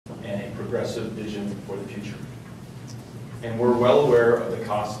progressive vision for the future. And we're well aware of the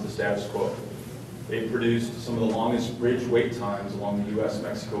cost of the status quo. They produced some of the longest bridge wait times along the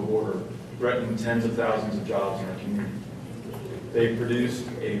U.S.-Mexico border, threatening tens of thousands of jobs in our community. They produced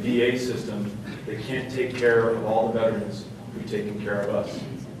a VA system that can't take care of all the veterans who've taken care of us.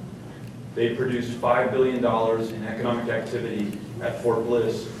 They produced $5 billion in economic activity at Fort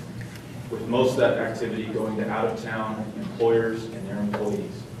Bliss, with most of that activity going to out-of-town employers and their employees.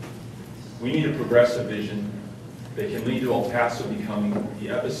 We need a progressive vision that can lead to El Paso becoming the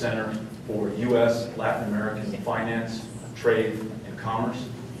epicenter for U.S. Latin American finance, trade, and commerce,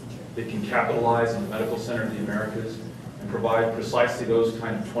 that can capitalize on the medical center of the Americas and provide precisely those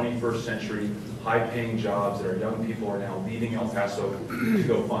kind of 21st century high-paying jobs that our young people are now leaving El Paso to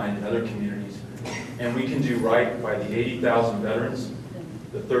go find in other communities. And we can do right by the 80,000 veterans,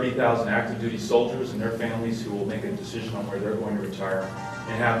 the 30,000 active duty soldiers and their families who will make a decision on where they're going to retire,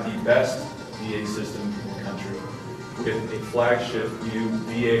 and have the best VA system in the country, with a flagship new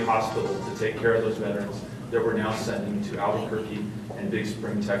VA hospital to take care of those veterans that we're now sending to Albuquerque and Big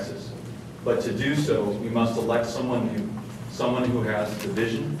Spring, Texas. But to do so, we must elect someone new, someone who has the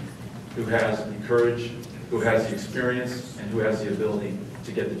vision, who has the courage, who has the experience, and who has the ability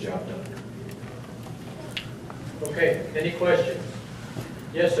to get the job done. Okay, any questions?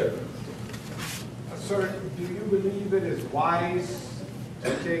 Yes, sir. Sir, do you believe it is wise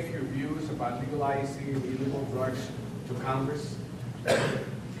to take your views about legalizing illegal drugs to Congress?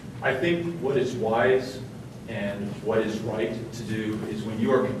 I think what is wise and what is right to do is when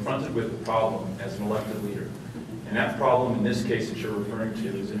you are confronted with a problem as an elected leader, and that problem in this case that you're referring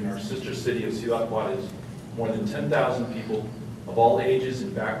to is in our sister city of Ciudad Juarez, more than 10,000 people of all ages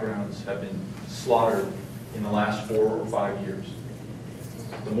and backgrounds have been slaughtered in the last 4 or 5 years.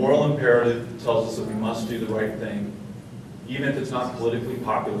 The moral imperative tells us that we must do the right thing, even if it's not politically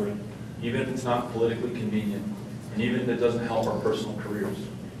popular, even if it's not politically convenient, and even if it doesn't help our personal careers.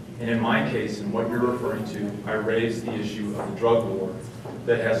 And in my case, and what you're referring to, I raised the issue of the drug war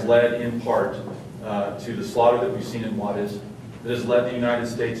that has led in part to the slaughter that we've seen in Juarez, that has led the United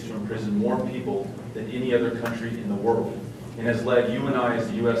States to imprison more people than any other country in the world, and has led you and I as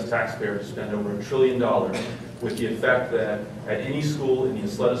the U.S. taxpayer to spend over $1 trillion, with the effect that at any school in the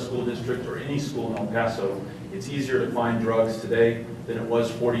Isleta School District or any school in El Paso, it's easier to find drugs today than it was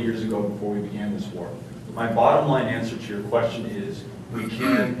 40 years ago before we began this war. My bottom line answer to your question is we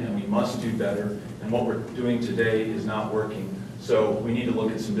can and we must do better, and what we're doing today is not working. So we need to look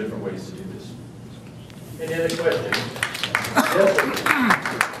at some different ways to do this. Any other questions?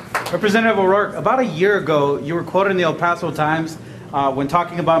 Yes, Representative O'Rourke, about a year ago, you were quoted in the El Paso Times when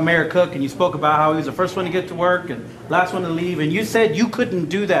talking about Mayor Cook, and you spoke about how he was the first one to get to work and last one to leave, and you said you couldn't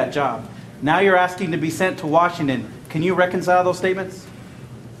do that job. Now you're asking to be sent to Washington. Can you reconcile those statements?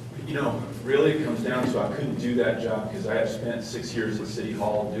 You know, really it comes down to I couldn't do that job because I have spent 6 years at City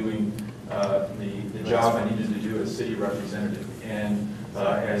Hall doing the job I needed to do as city representative. And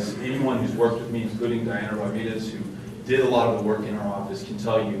as anyone who's worked with me, including Diana Ramirez, who did a lot of the work in our office, can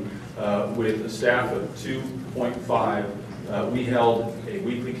tell you, with a staff of 2.5, we held a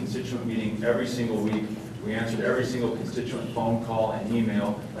weekly constituent meeting every single week. We answered every single constituent phone call and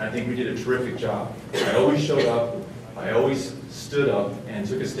email, and I think we did a terrific job. I always showed up, I always stood up and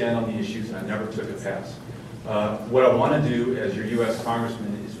took a stand on the issues, and I never took a pass. What I want to do as your U.S.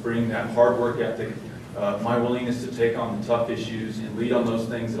 Congressman is bring that hard work ethic, my willingness to take on the tough issues and lead on those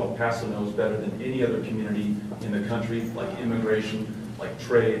things that El Paso knows better than any other community in the country, like immigration, like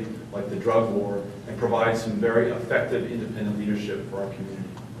trade, like the drug war, and provide some very effective independent leadership for our community.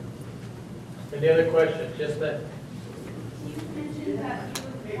 Any other questions? Yes, ma'am. You mentioned that you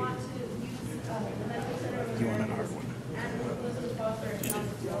would want to use the medical center of the Americas and the foster account.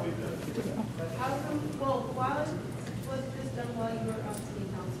 How come, well, why was this done while you were on city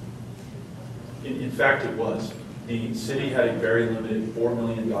council? In fact, it was. The city had a very limited $4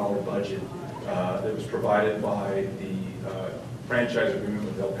 million budget that was provided by the franchise agreement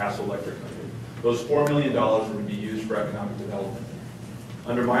with El Paso Electric Company. Those $4 million would be used for economic development.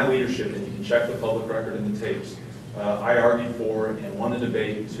 Under my leadership, and you can check the public record in the tapes, I argued for and won the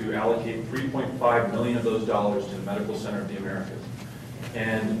debate to allocate $3.5 million of those dollars to the Medical Center of the Americas.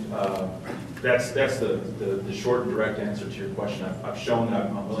 And that's the short and direct answer to your question. I've shown that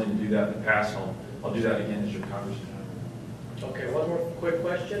I'm willing to do that in the past, and I'll do that again as your congressman. Okay, one more quick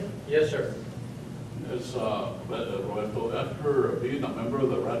question. Yes, sir. Yes, Roberto, after being a member of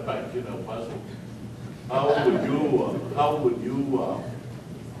the Rat Pack in El Paso, how would you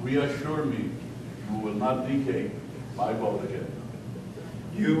reassure me you will not decay my vote again?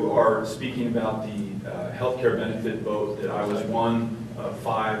 You are speaking about the healthcare benefit vote that I was one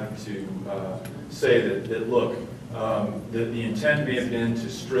 5 to say that look, the intent may have been to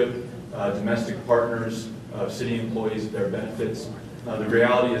strip domestic partners of city employees of their benefits. The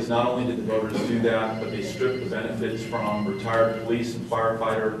reality is not only did the voters do that, but they stripped the benefits from retired police and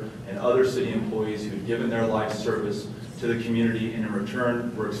firefighter and other city employees who had given their life service to the community, and in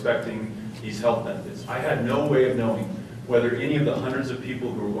return were expecting these health benefits. I had no way of knowing whether any of the hundreds of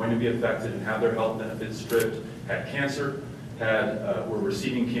people who were going to be affected and have their health benefits stripped had cancer, were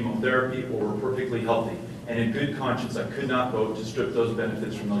receiving chemotherapy, or were perfectly healthy. And in good conscience, I could not vote to strip those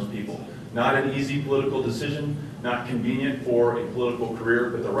benefits from those people. Not an easy political decision, not convenient for a political career,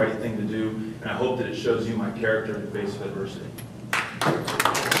 but the right thing to do. And I hope that it shows you my character in the face of adversity.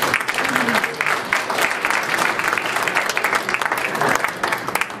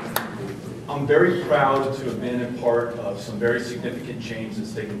 I'm very proud to have been a part of some very significant change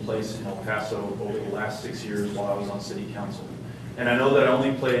that's taken place in El Paso over the last 6 years while I was on city council. And I know that I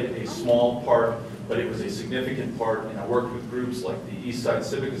only played a small part, but it was a significant part, and I worked with groups like the Eastside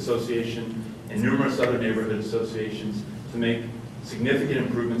Civic Association and numerous other neighborhood associations to make significant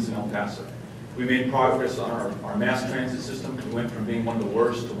improvements in El Paso. We made progress on our mass transit system. We went from being one of the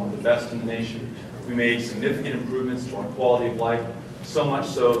worst to one of the best in the nation. We made significant improvements to our quality of life, so much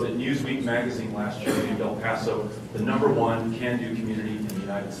so that Newsweek magazine last year named El Paso the #1 can-do community in the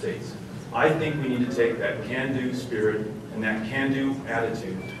United States. I think we need to take that can-do spirit and that can-do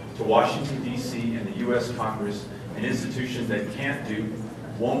attitude to Washington, D.C. and the U.S. Congress, an institution that can't do,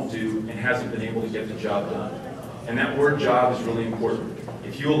 won't do, and hasn't been able to get the job done. And that word job is really important.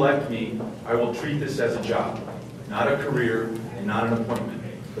 If you elect me, I will treat this as a job, not a career and not an appointment.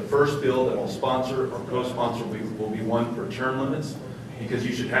 The first bill that I'll sponsor or co-sponsor will be one for term limits, because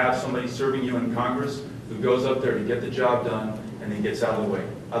you should have somebody serving you in Congress who goes up there to get the job done and then gets out of the way.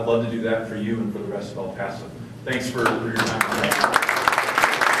 I'd love to do that for you and for the rest of El Paso. Thanks for your time tonight.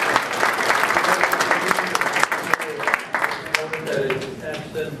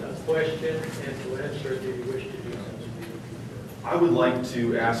 Absent a question and to answer, do you wish to do so? I would like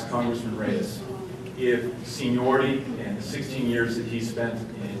to ask Congressman Reyes if seniority and the 16 years that he spent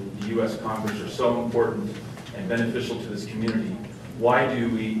in the U.S. Congress are so important and beneficial to this community. Why do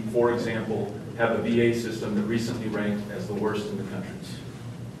we, for example, have a VA system that recently ranked as the worst in the country?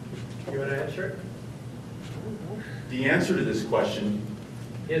 You want to answer it? The answer to this question,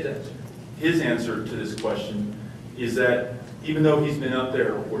 his answer to this question is that even though he's been up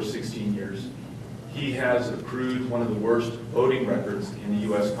there for 16 years, he has accrued one of the worst voting records in the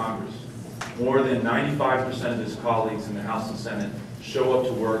U.S. Congress. More than 95% of his colleagues in the House and Senate show up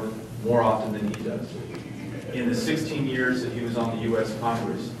to work more often than he does. In the 16 years that he was on the U.S.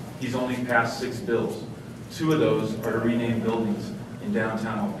 Congress, he's only passed 6 bills. 2 of those are to rename buildings in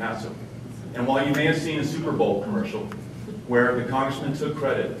downtown El Paso. And while you may have seen a Super Bowl commercial where the congressman took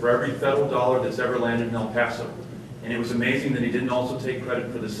credit for every federal dollar that's ever landed in El Paso, and it was amazing that he didn't also take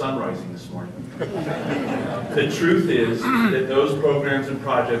credit for the sun rising this morning. The truth is that those programs and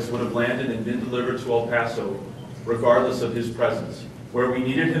projects would have landed and been delivered to El Paso regardless of his presence. Where we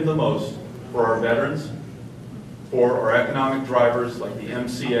needed him the most, for our veterans, for our economic drivers like the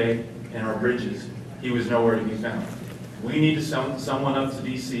MCA and our bridges, he was nowhere to be found. We need to send someone up to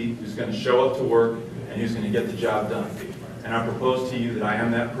D.C. who's going to show up to work and who's going to get the job done. And I propose to you that I am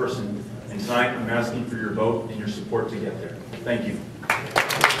that person. And tonight, I'm asking for your vote and your support to get there. Thank you.